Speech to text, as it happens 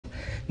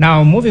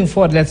Now, moving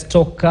forward, let's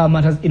talk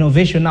matters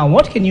innovation. Now,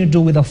 what can you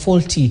do with a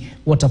faulty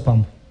water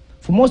pump?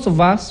 For most of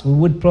us, we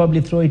would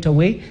probably throw it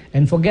away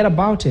and forget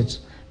about it.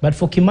 But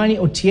for Kimani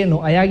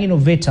Otieno, a young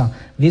innovator,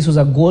 this was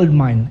a gold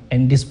mine.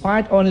 And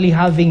despite only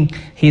having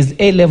his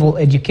A-level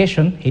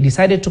education, he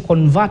decided to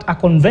convert a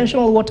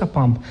conventional water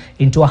pump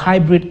into a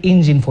hybrid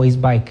engine for his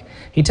bike.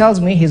 He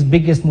tells me his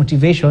biggest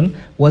motivation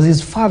was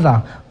his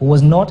father, who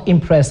was not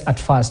impressed at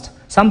first,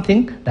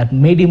 something that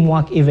made him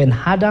work even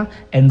harder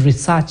and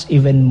research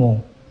even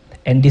more.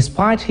 And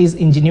despite his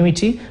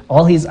ingenuity,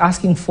 all he's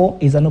asking for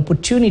is an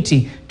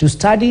opportunity to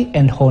study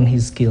and hone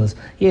his skills.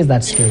 Here's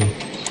that story.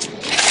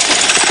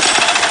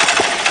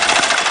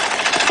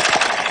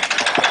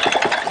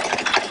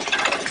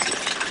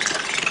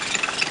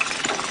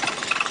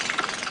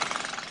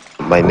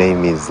 My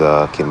name is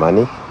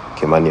Kimani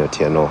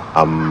Otieno.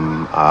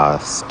 I'm a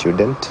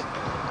student.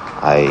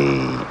 I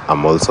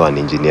am also an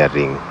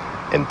engineering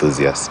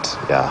enthusiast.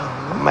 Yeah,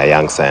 I'm a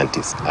young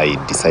scientist. I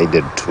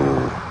decided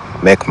to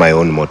make my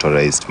own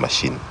motorized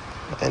machine.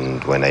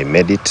 And when I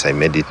made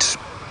it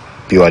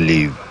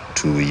purely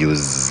to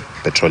use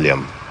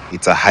petroleum.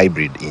 It's a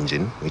hybrid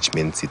engine, which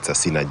means it's a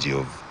synergy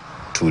of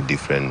two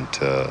different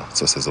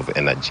sources of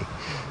energy.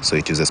 So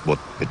it uses both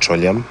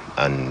petroleum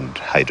and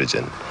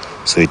hydrogen.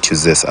 So it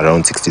uses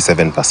around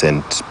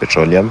 67%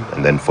 petroleum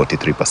and then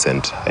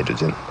 43%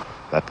 hydrogen.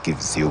 That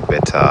gives you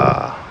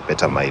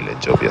better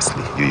mileage,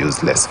 obviously. You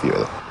use less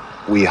fuel.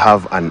 We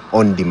have an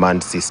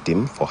on-demand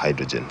system for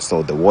hydrogen.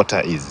 So the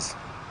water is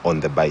on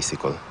the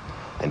bicycle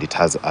and it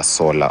has a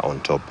solar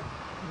on top.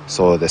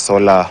 So the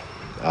solar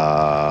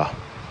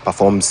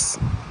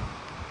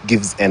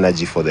gives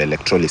energy for the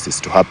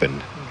electrolysis to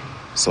happen.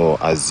 So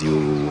as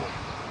you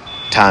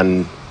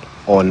turn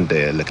on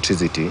the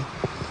electricity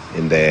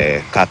in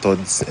the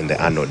cathodes and the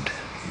anode,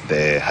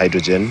 the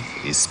hydrogen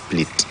is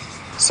split.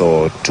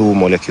 So 2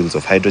 molecules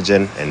of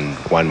hydrogen and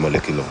 1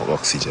 molecule of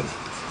oxygen.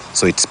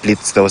 So it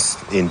splits those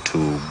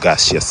into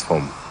gaseous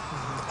form.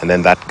 And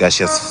then that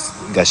gaseous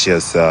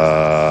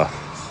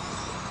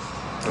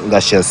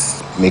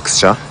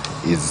mixture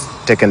is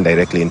taken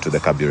directly into the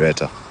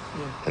carburetor.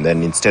 And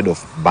then instead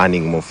of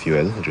burning more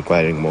fuel,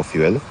 requiring more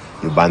fuel,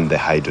 you burn the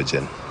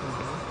hydrogen.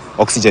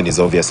 Oxygen is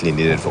obviously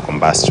needed for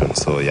combustion.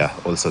 So yeah,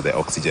 also the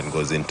oxygen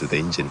goes into the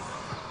engine.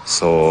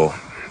 So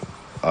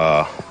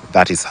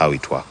that is how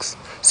it works.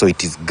 So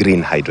it is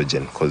green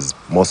hydrogen because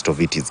most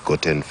of it is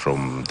gotten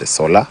from the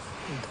solar.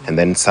 And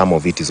then some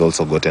of it is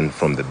also gotten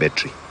from the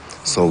battery.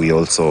 So we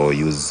also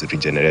use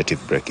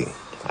regenerative braking.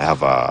 I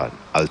have an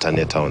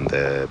alternator on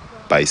the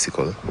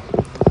bicycle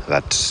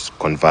that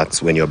converts,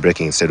 when you're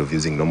braking, instead of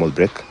using normal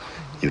brake,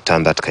 you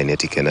turn that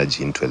kinetic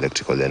energy into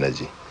electrical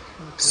energy.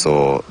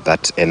 So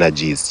that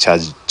energy is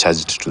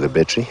charged to the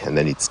battery and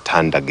then it's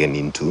turned again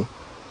into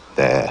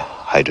the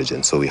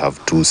hydrogen. So we have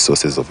 2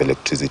 sources of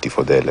electricity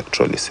for the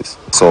electrolysis.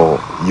 So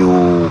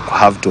you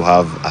have to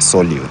have a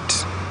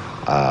solute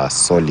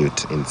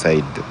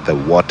inside the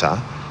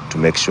water to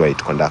make sure it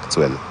conducts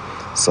well.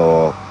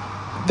 So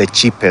the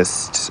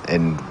cheapest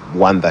and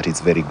one that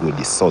is very good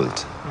is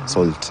salt.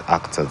 Salt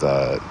acts as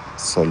a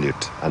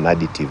solute, an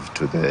additive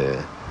to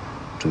the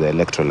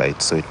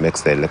electrolyte, so it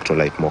makes the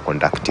electrolyte more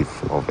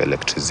conductive of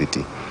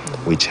electricity,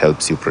 which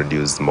helps you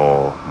produce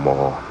more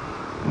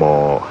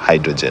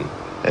hydrogen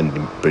and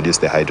produce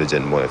the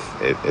hydrogen more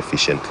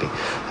efficiently.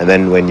 And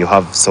then when you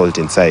have salt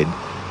inside,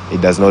 it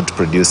does not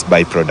produce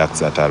byproducts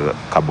that are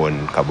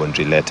carbon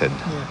related.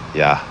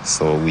 Yeah,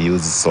 so we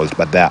use salt,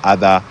 but there are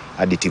other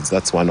additives.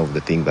 That's one of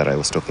the things that I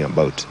was talking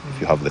about.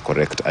 If you have the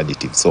correct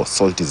additives, so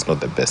salt is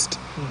not the best.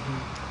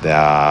 There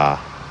are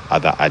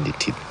other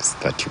additives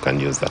that you can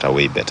use that are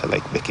way better,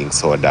 like baking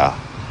soda.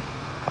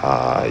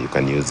 You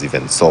can use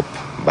even soap,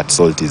 but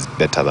salt is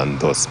better than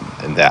those,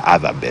 and there are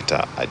other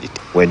better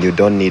additives. When you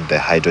don't need the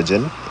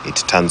hydrogen, it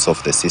turns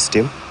off the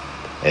system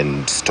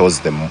and stores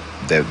the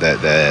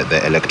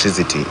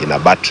electricity in a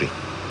battery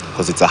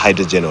because it's a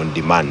hydrogen on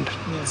demand.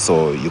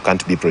 So you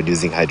can't be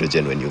producing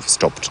hydrogen when you've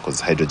stopped because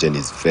hydrogen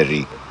is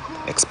very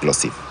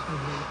explosive.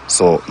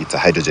 So it's a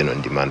hydrogen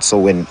on demand. So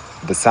when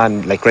the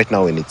sun, like right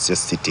now when it's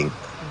just sitting,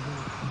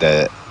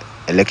 the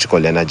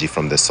electrical energy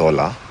from the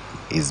solar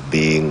is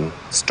being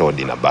stored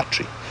in a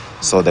battery.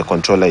 So the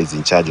controller is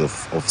in charge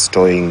of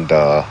storing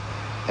the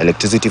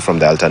electricity from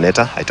the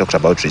alternator. I talked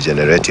about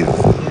regenerative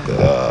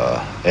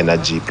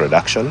energy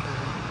production,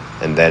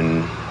 and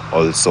then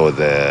also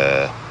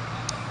the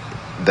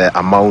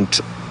amount,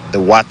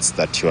 the watts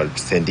that you are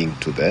sending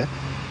to the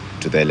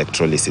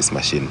electrolysis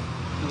machine.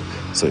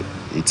 So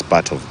it's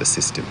part of the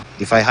system.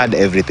 If I had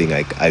everything,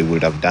 I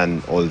would have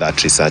done all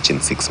that research in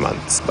 6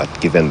 months.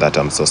 But given that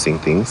I'm sourcing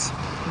things,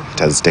 it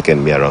has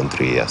taken me around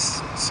 3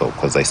 years. So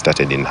because I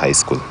started in high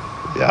school,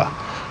 yeah,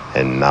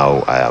 and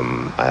now I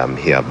am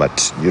here.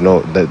 But you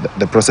know,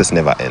 the process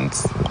never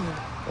ends.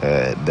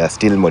 They're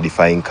still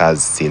modifying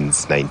cars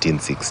since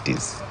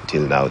 1960s.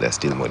 Till now, they're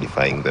still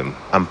modifying them.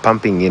 I'm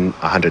pumping in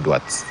 100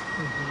 watts.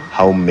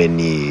 How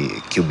many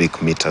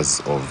cubic meters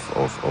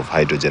of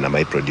hydrogen am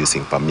I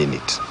producing per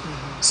minute?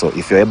 So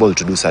if you're able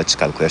to do such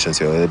calculations,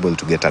 you're able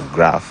to get a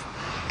graph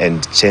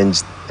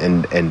change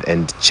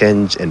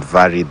and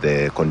vary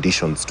the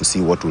conditions to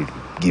see what will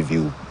give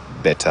you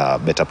better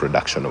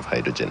production of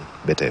hydrogen,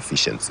 better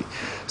efficiency.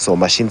 So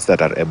machines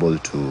that are able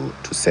to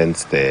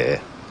sense the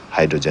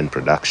hydrogen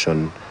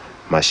production,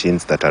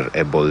 machines that are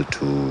able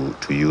to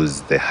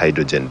use the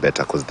hydrogen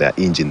better, because there are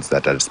engines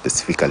that are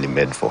specifically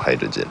made for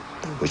hydrogen,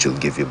 which will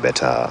give you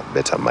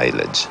better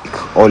mileage.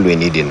 All we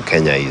need in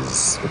Kenya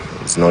is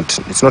it's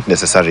not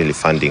necessarily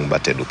funding,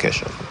 but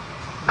education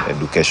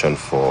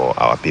for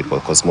our people,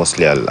 because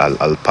mostly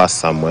I'll pass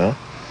somewhere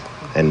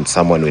and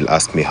someone will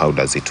ask me, how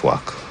does it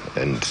work?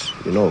 And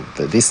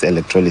this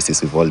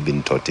electrolysis we've all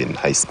been taught in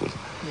high school,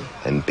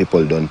 and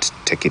people don't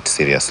take it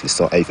seriously.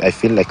 So I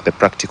feel like the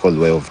practical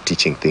way of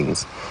teaching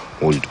things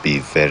would be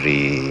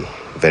very,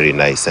 very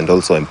nice, and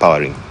also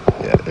empowering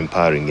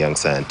young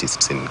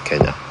scientists in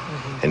Kenya,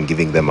 and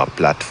giving them a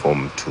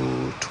platform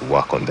to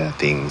work on their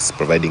things,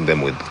 providing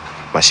them with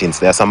machines.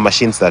 There are some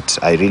machines that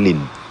I really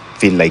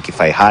feel like if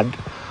I had,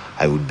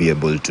 I would be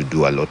able to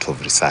do a lot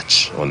of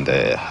research on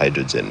the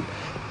hydrogen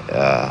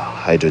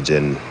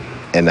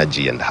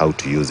energy and how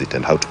to use it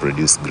and how to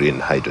produce green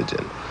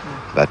hydrogen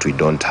that we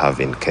don't have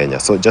in Kenya.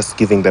 So just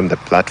giving them the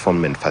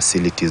platform and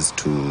facilities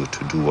to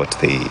do what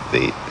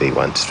they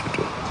want to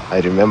do. I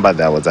remember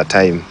there was a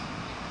time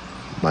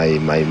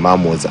my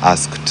mom was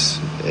asked,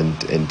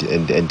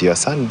 and your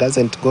son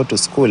doesn't go to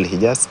school, he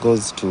just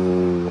goes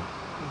to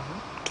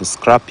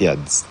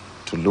scrapyards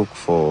to look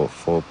for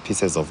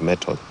pieces of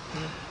metal.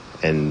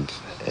 And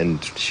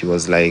she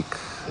was like,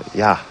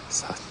 yeah,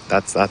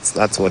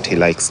 that's what he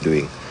likes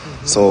doing.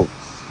 So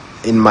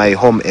in my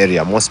home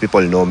area, most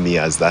people know me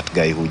as that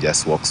guy who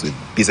just walks with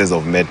pieces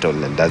of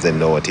metal and doesn't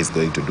know what he's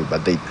going to do.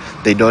 But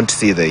they don't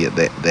see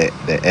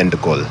the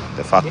end goal.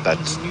 The fact that,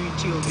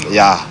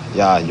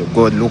 you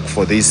go look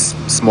for this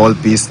small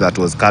piece that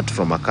was cut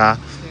from a car.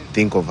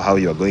 Think of how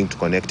you're going to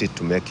connect it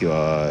to make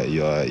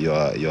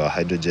your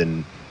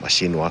hydrogen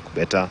machine work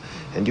better.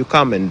 And you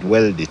come and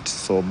weld it.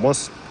 So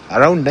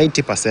around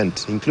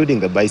 90%, including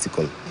the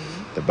bicycle,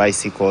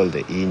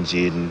 the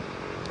engine,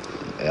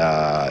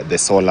 the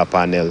solar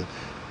panel,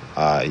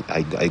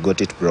 I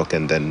got it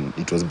broken. Then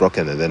it was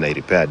broken, and then I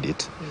repaired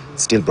it.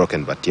 Still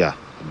broken, but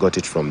got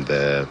it from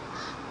the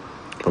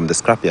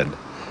scrapyard,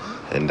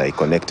 and I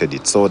connected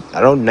it. So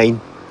around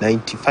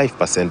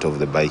 95% of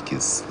the bike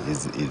is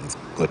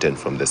gotten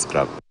from the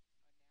scrap.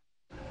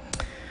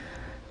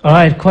 All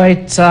right,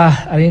 quite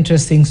an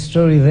interesting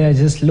story there.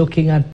 Just looking at